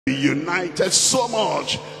be united so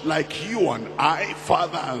much, like you and I,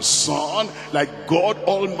 Father and Son, like God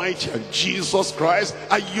Almighty and Jesus Christ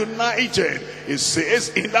are united. It says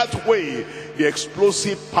in that way, the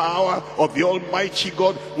explosive power of the Almighty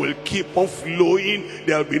God will keep on flowing.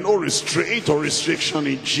 There'll be no restraint or restriction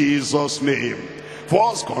in Jesus' name.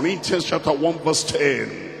 1 Corinthians chapter 1 verse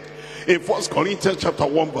 10. In 1 Corinthians chapter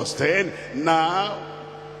 1 verse 10, now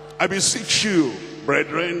I beseech you,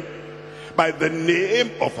 brethren, by the name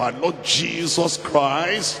of our Lord Jesus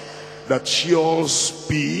Christ, that you all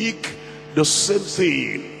speak the same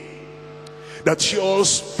thing. That you all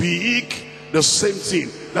speak the same thing.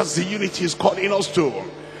 That's the unity he's calling us to.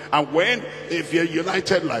 And if you're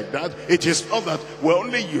united like that, it is not that we're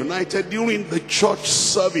only united during the church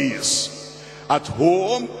service. At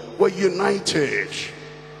home, we're united.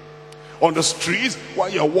 On the streets,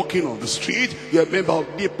 while you're walking on the street, you're a member of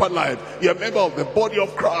deeper life. You're a member of the body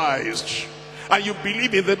of Christ. And you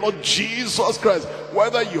believe in the Lord Jesus Christ.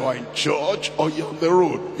 Whether you are in church or you're on the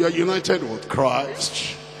road, you're united with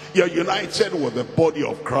Christ. You're united with the body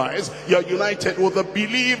of Christ. You're united with the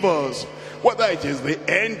believers. Whether it is the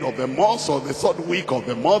end of the month or the third week of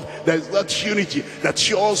the month, there's that unity that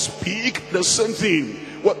you all speak the same thing.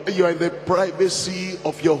 Whether you are in the privacy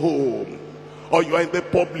of your home or you are in the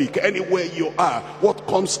public, anywhere you are, what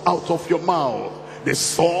comes out of your mouth, the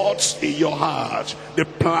thoughts in your heart, the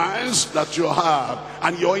plans that you have,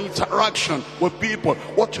 and your interaction with people,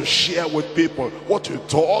 what you share with people, what you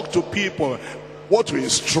talk to people, what to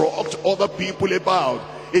instruct other people about.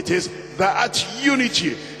 It is that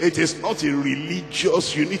unity. It is not a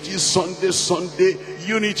religious unity, Sunday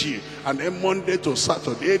unity, and then Monday to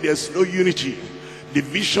Saturday there's no unity.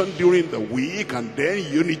 Division during the week and then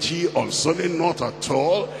unity on Sunday, not at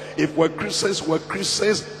all. If we're Christians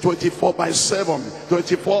 24/7,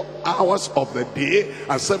 24 hours of the day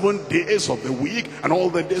and 7 days of the week and all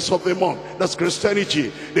the days of the month. That's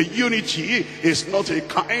Christianity. The unity is not a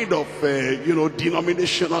kind of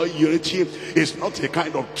denominational unity. It's not a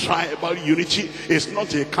kind of tribal unity. It's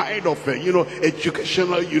not a kind of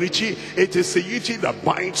educational unity. It is a unity that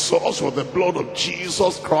binds us with the blood of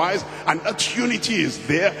Jesus Christ, and that unity is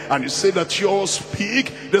there. And it says that you all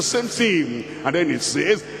speak the same thing, and then it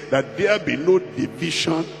says that there be no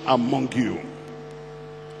division among you,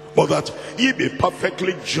 but that ye be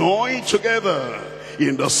perfectly joined together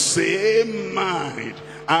in the same mind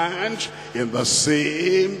and in the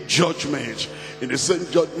same judgment. In the same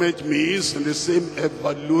judgment means in the same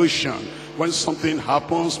evaluation. When something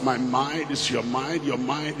happens, my mind is your mind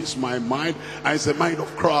is my mind, and it's the mind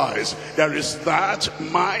of Christ. There is that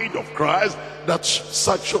mind of Christ that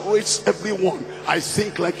saturates everyone. I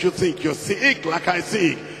think like you think like I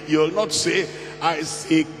think. You'll not say, I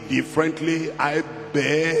think differently, I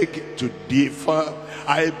beg to differ,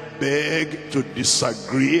 I beg to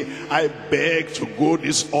disagree, I beg to go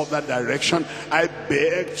this other direction, I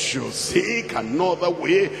beg to think another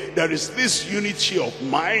way. There is this unity of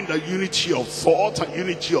mind, a unity of thought, a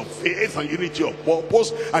unity of faith, a unity of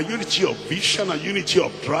purpose, a unity of vision, a unity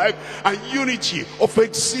of drive, a unity of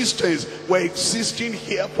existence. We're existing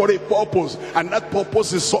here for a purpose, and that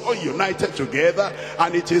purpose is all united together,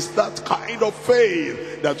 and it is that kind of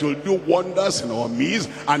faith that will do wonders in our midst.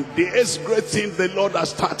 And this great thing the Lord has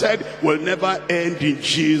started will never end in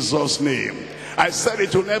Jesus' name. I said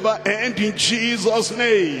it will never end in Jesus'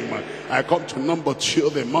 name. I come to number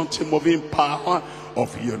 2, the mountain moving power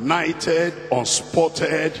of united,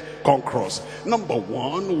 unspotted conquerors. Number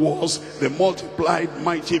 1 was the multiplied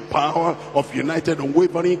mighty power of united,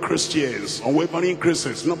 unwavering Christians.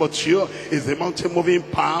 Number 2 is the mountain moving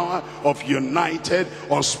power of united,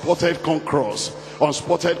 unspotted conquerors.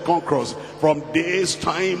 From day's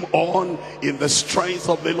time on, in the strength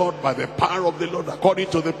of the Lord, by the power of the Lord, according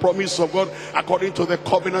to the promise of God, according to the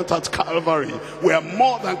covenant at Calvary, we are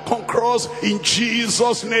more than conquerors in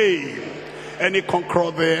Jesus' name. Any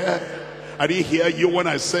conqueror there? I didn't hear you when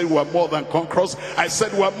I said we're more than conquerors. I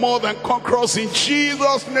said we're more than conquerors in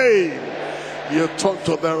Jesus' name. You turn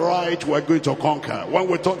to the right, we're going to conquer. When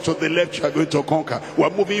we turn to the left, we're going to conquer. We're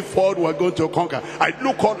moving forward, we're going to conquer. I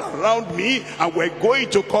look all around me and we're going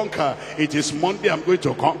to conquer. It is Monday, I'm going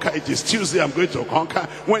to conquer. It is Tuesday, I'm going to conquer.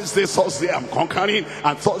 Wednesday, Thursday, I'm conquering.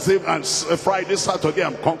 And Thursday and Friday, Saturday,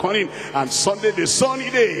 I'm conquering. And Sunday, the sunny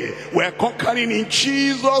day, we're conquering in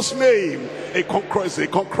Jesus' name. A conqueror is a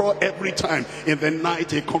conqueror every time. In the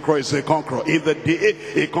night, a conqueror is a conqueror. In the day,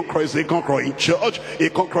 a conqueror is a conqueror. In church, a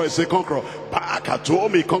conqueror is a conqueror. Back at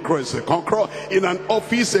home, a conqueror is a conqueror. In an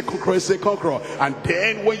office, a conqueror is a conqueror. And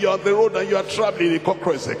then when you're on the road and you are traveling, a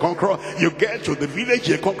conqueror is a conqueror. You get to the village,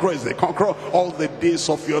 a conqueror is a conqueror. All the days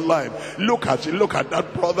of your life. Look at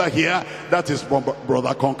that brother here. That is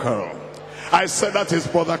brother conqueror. I said that is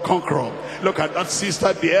brother conqueror. Look at that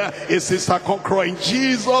sister there, a sister conqueror in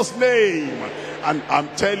Jesus' name. And I'm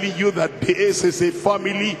telling you that this is a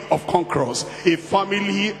family of conquerors, a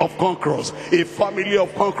family of conquerors, a family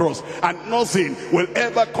of conquerors. And nothing will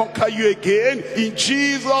ever conquer you again in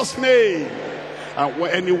Jesus' name. And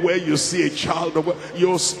anywhere you see a child of God,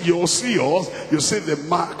 you'll see us, you see the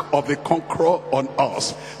mark of the conqueror on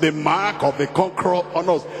us. The mark of the conqueror on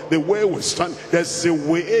us. The way we stand, there's the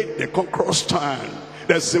way the conquerors stand.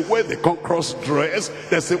 There's the way the conquerors dress.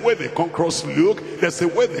 There's the way the conquerors look. There's the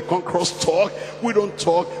way the conquerors talk. We don't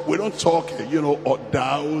talk, or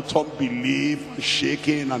doubt, unbelief,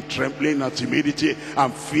 shaking and trembling and timidity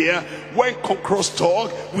and fear. When conquerors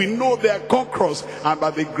talk, we know they are conquerors. And by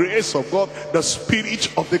the grace of God, the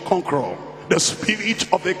spirit of the conqueror, the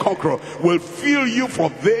spirit of the conqueror will fill you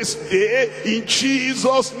from this day in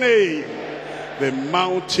Jesus' name. The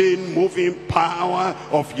mountain moving power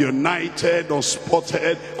of united or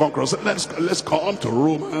spotted conquerors. Let's come to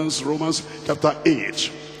Romans chapter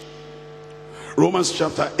 8. Romans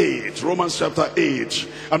chapter 8.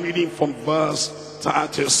 I'm reading from verse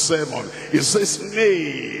 37. It says,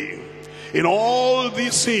 nay, in all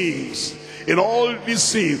these things,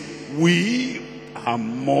 we are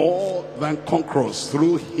more than conquerors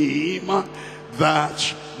through him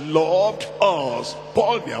that loved us.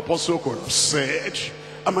 Paul the apostle could have said,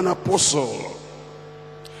 I'm an apostle.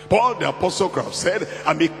 Paul the apostle could have said,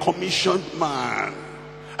 I'm a commissioned man.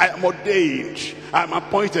 I am ordained, I am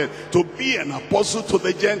appointed to be an apostle to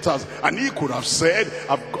the Gentiles. And he could have said,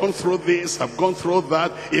 I've gone through this, I've gone through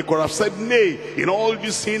that. He could have said, nay, in all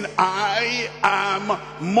this thing, I am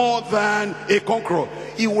more than a conqueror.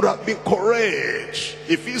 He would have been correct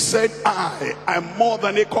if he said, I am more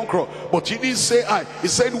than a conqueror. But he didn't say I, he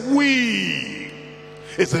said we.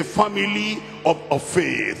 It's a family of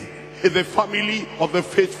faith. Is the family of the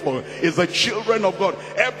faithful, is the children of God.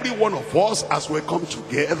 Every one of us, as we come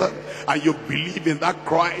together and you believe in that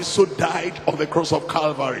Christ who died on the cross of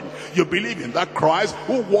Calvary, you believe in that Christ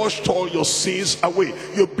who washed all your sins away,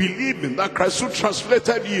 you believe in that Christ who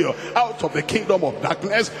translated you out of the kingdom of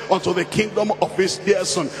darkness unto the kingdom of his dear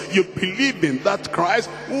son, you believe in that Christ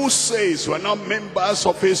who says you are now members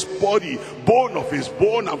of his body, bone of his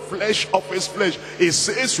bone and flesh of his flesh. He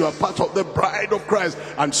says you are part of the bride of Christ.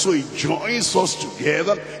 And so he joins us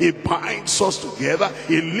together, he binds us together,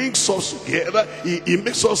 he links us together, he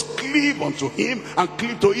makes us cleave unto him and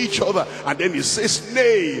cleave to each other. And then he says,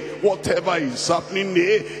 nay, whatever is happening,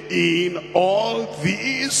 nay, in all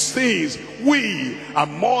these things we are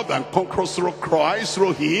more than conquerors through Christ,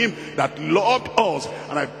 through him that loved us.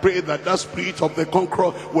 And I pray that that spirit of the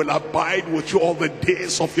conqueror will abide with you all the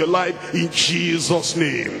days of your life in Jesus'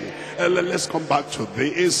 name. Let's come back to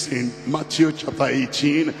this in Matthew chapter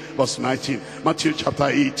 18 verse 19. Matthew chapter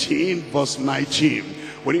 18 verse 19.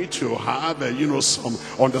 We need to have some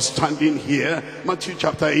understanding here. Matthew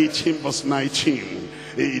chapter 18 verse 19.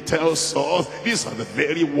 He tells us these are the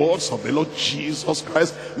very words of the Lord Jesus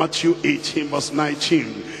Christ. Matthew 18 verse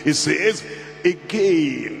 19. He says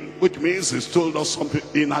again, which means he's told us something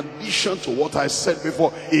in addition to what I said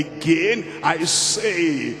before. Again I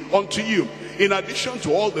say unto you, in addition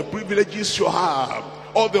to all the privileges you have,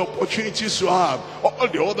 all the opportunities you have, all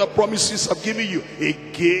the other promises I've given you,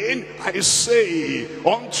 again I say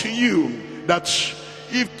unto you that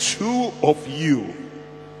if two of you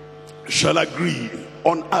shall agree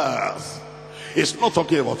on earth, it's not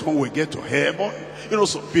talking about when we get to heaven.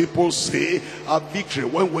 Some people say a victory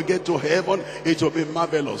when we get to heaven, it will be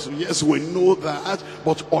marvelous. Yes, we know that.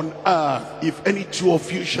 But on earth, if any two of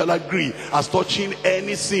you shall agree as touching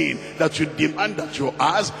anything that you demand, that you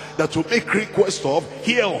ask, that you make request of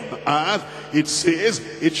here on earth, it says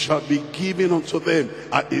it shall be given unto them,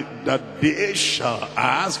 that they shall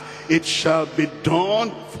ask, it shall be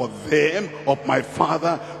done for them of my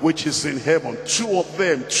Father which is in heaven. Two of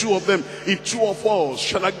them, if two of us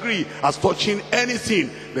shall agree as touching anything,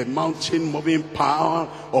 the mountain moving power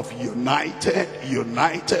of united,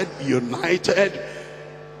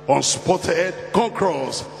 unspotted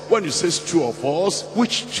conquerors. When it says two of us,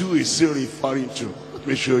 which two is he referring to? Let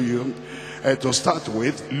me show you. To start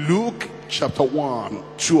with, Luke chapter 1,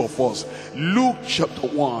 two of us. Luke chapter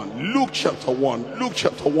 1, Luke chapter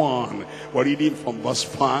 1. We're reading from verse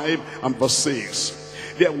 5 and verse 6.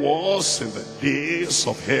 There was in the days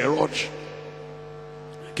of Herod,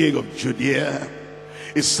 king of Judea,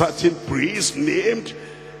 a certain priest named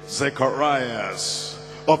Zacharias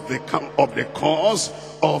of the cause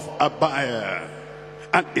of Abiah,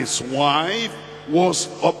 and his wife was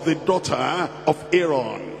of the daughter of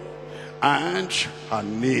Aaron, and her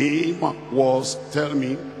name was, tell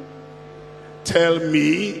me,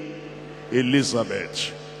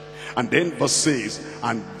 Elizabeth. And then verse 6,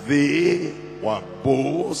 and they were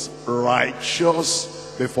both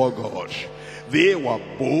righteous before God. They were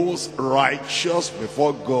both righteous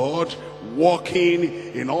before God, walking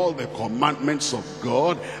in all the commandments of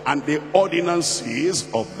God and the ordinances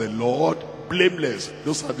of the Lord, blameless.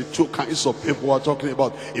 Those are the two kinds of people we're talking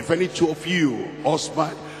about. If any two of you,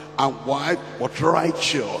 husband and wife, but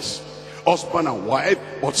righteous, husband and wife,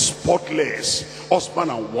 but spotless,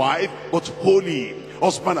 husband and wife, but holy,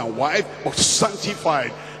 husband and wife, but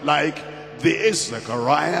sanctified, like this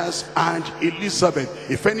Zacharias and Elizabeth.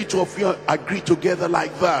 If any two of you agree together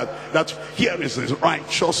like that, that here is a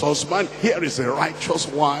righteous husband, here is a righteous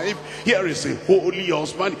wife, here is a holy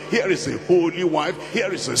husband, here is a holy wife,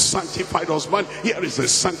 here is a sanctified husband, here is a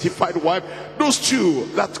sanctified wife, those two,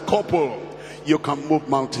 that couple, you can move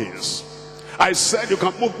mountains. I said you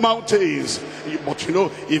can move mountains. But you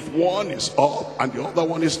know, if one is up and the other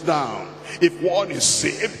one is down, if one is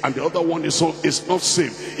saved and the other one is not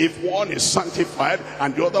saved, if one is sanctified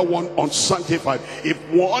and the other one unsanctified, if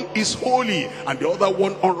one is holy and the other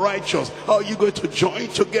one unrighteous, how are you going to join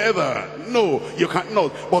together? No, you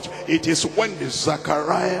cannot. But it is when the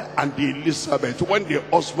Zachariah and the Elizabeth, when the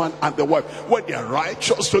husband and the wife, when they are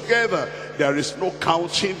righteous together, there is no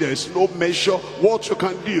counting, there is no measure what you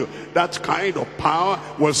can do. That kind of power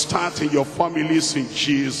will start in your families in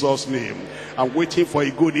Jesus' name. I'm waiting for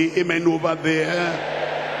a good amen over there.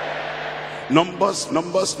 Numbers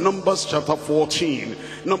chapter 14.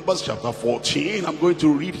 Numbers chapter 14. I'm going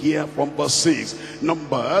to read here from verse 6.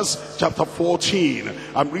 Numbers chapter 14.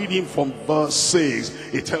 I'm reading from verse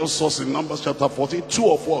 6. It tells us in Numbers chapter 14,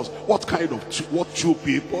 two of us. What two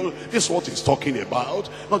people? This is what he's talking about.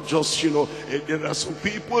 Not just, there are some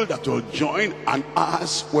people that will join an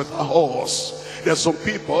ass with a horse. There's some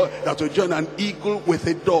people that will join an eagle with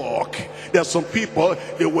a dog. There's some people,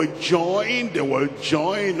 they will join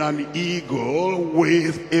an eagle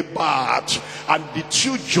with a bat. And the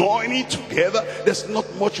two joining together, there's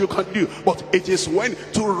not much you can do. But it is when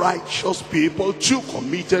two righteous people, two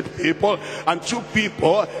committed people, and two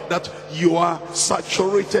people that you are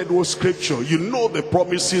saturated with scripture. You know the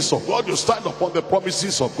promises of God. You stand upon the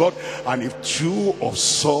promises of God. And if two of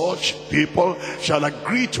such people shall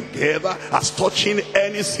agree together as touching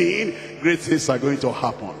anything, great things are going to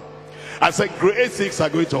happen. I said great things are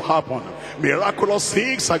going to happen. Miraculous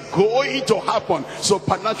things are going to happen.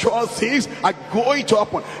 Supernatural things are going to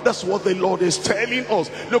happen. That's what the Lord is telling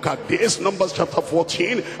us. Look at this, Numbers chapter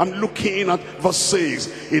 14. I'm looking at verse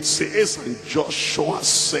 6. It says, and Joshua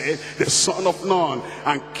said, the son of Nun,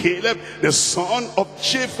 and Caleb, the son of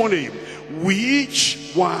Jephunneh,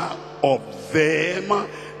 which were of them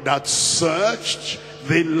that searched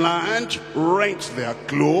the land, rent their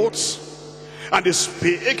clothes, and they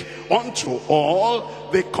spake unto all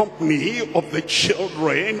the company of the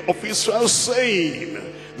children of Israel,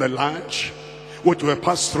 saying, the land which we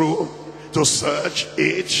pass through to search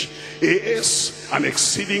it is an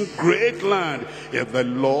exceeding great land. If the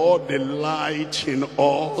Lord delight in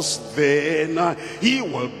us, then he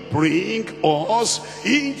will bring us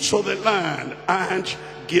into the land and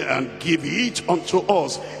give it unto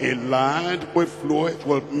us, a land where floweth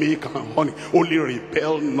with milk and honey. Only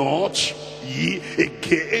rebel not ye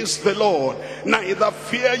against the Lord, neither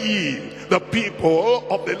fear ye the people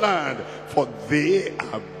of the land, for they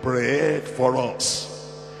are bread for us.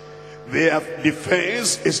 Their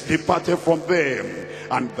defense is departed from them,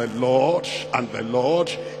 and the Lord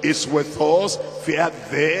is with us. Fear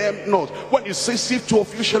them not. When it says if two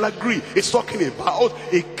of you shall agree, it's talking about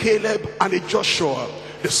a Caleb and a Joshua.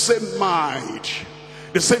 The same mind,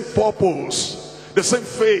 the same purpose, the same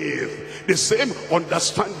faith, the same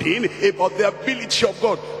understanding about the ability of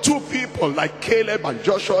God. Two people like Caleb and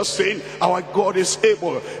Joshua saying, our God is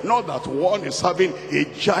able. Not that one is having a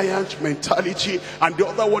giant mentality and the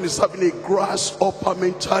other one is having a grasshopper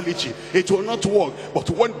mentality. It will not work.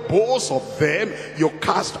 But when both of them, you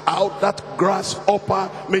cast out that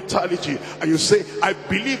grasshopper mentality and you say, I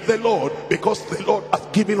believe the Lord because the Lord has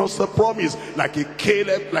given us the promise. Like a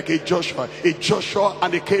Caleb, like a Joshua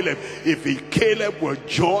and a Caleb. If a Caleb will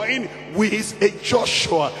join with a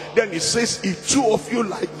Joshua, then it says if two of you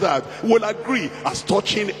like that will agree as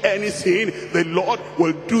touching anything, the Lord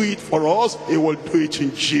will do it for us. He will do it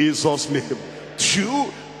in Jesus' name.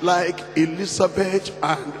 two like Elizabeth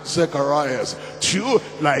and Zacharias, two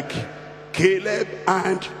like Caleb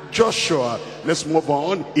and Joshua. Let's move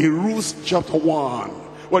on. In Ruth chapter 1,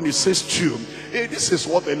 when it says two, this is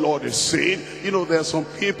what the Lord is saying. You know, there are some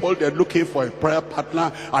people, they're looking for a prayer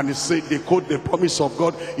partner, and he said they quote the promise of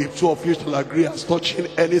God, if two of you shall agree as touching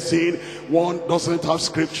anything. One doesn't have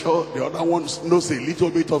scripture, the other one knows a little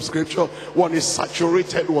bit of scripture. One is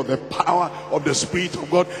saturated with the power of the Spirit of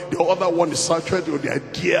God, the other one is saturated with the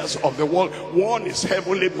ideas of the world. One is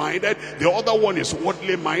heavenly minded, the other one is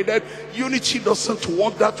worldly minded. Unity doesn't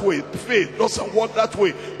work that way. Faith doesn't work that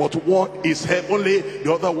way. But one is heavenly,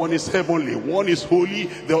 the other one is heavenly. One is holy,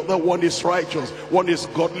 the other one is righteous. One is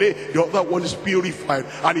godly, the other one is purified.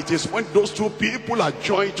 And it is when those two people are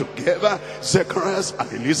joined together, Zacharias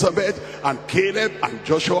and Elizabeth, and Caleb and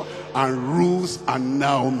Joshua, and Ruth and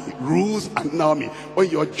Naomi. Ruth and Naomi.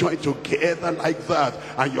 When you're joined together like that,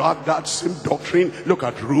 and you have that same doctrine, look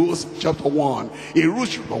at Ruth chapter 1. In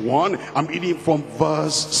Ruth chapter 1, I'm reading from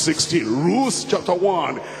verse 16. Ruth chapter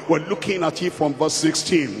 1, we're looking at it from verse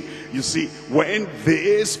 16. You see, when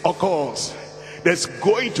this occurs, there's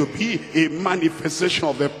going to be a manifestation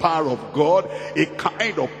of the power of God, a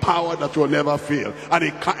kind of power that will never fail, and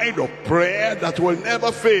a kind of prayer that will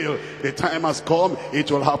never fail. The time has come, it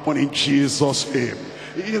will happen in Jesus' name.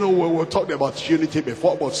 You know, we were talking about unity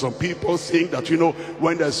before, but some people think that, you know,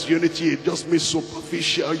 when there's unity, it just means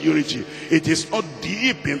superficial unity. It is not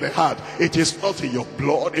deep in the heart. It is not in your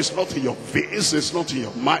blood. It's not in your veins. It's not in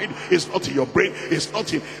your mind. It's not in your brain. It's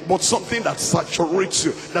not in, but something that saturates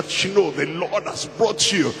you, that you know the Lord has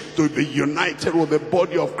brought you to be united with the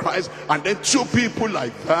body of Christ. And then two people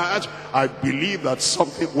like that, I believe that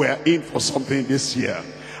we're in for something this year.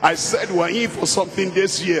 I said we're in for something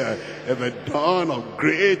this year. The dawn of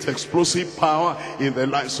great explosive power in the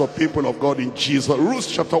lives of people of God in Jesus. Ruth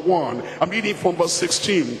chapter 1, I'm reading from verse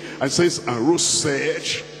 16. It says, and Ruth said,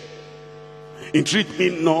 entreat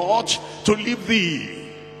me not to leave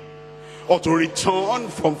thee, or to return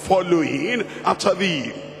from following after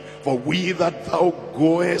thee. For whither thou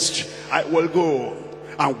goest, I will go.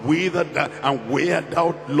 And where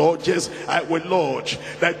thou lodgest, I will lodge.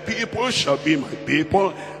 Thy people shall be my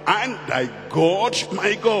people, and thy God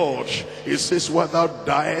my God. He says, where thou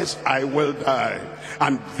diest, I will die,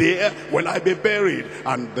 and there will I be buried.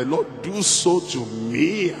 And the Lord do so to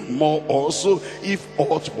me, and more also, if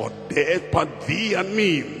aught but death part thee and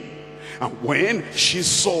me. And when she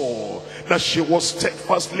saw that she was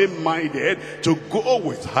steadfastly minded to go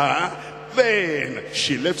with her, then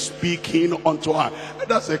she left speaking unto her. And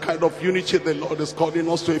that's the kind of unity the Lord is calling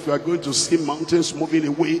us to. If you are going to see mountains moving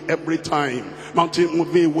away every time, mountain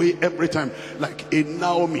moving away every time, like a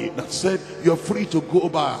Naomi that said, you're free to go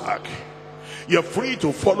back. You're free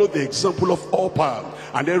to follow the example of Orpah.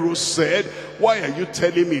 And then Ruth said, why are you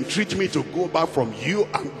telling me, entreat me to go back from you?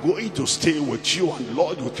 I'm going to stay with you and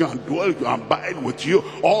lodge with you and dwell with you and abide with you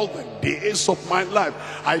all the days of my life.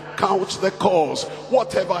 I count the cost.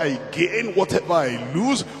 Whatever I gain, whatever I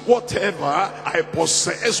lose, whatever I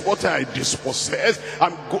possess, whatever I dispossess,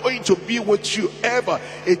 I'm going to be with you ever.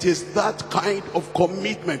 It is that kind of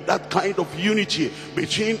commitment, that kind of unity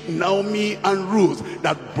between Naomi and Ruth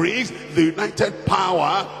that brings the united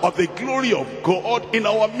power of the glory of God in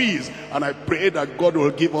our midst. And I pray that God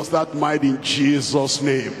will give us that mind in Jesus'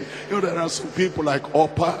 name. You know, there are some people like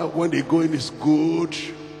Orpah, when they go in is good.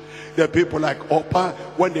 There are people like Orpah,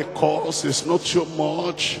 when they cross it's not too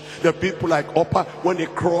much. There are people like Orpah, when they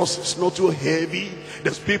cross it's not too heavy.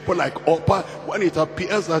 There's people like Orpah, when it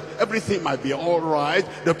appears that everything might be all right.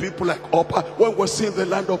 There are people like Orpah, when we're seeing the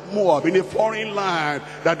land of Moab, in a foreign land,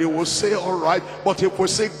 that they will say all right. But if we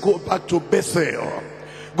say go back to Bethel,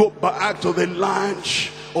 go back to the land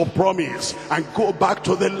of promise, and go back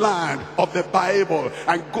to the land of the Bible,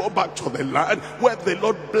 and go back to the land where the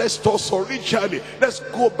Lord blessed us originally. Let's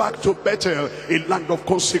go back to Bethel, a land of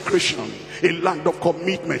consecration, a land of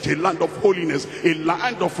commitment, a land of holiness, a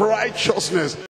land of righteousness.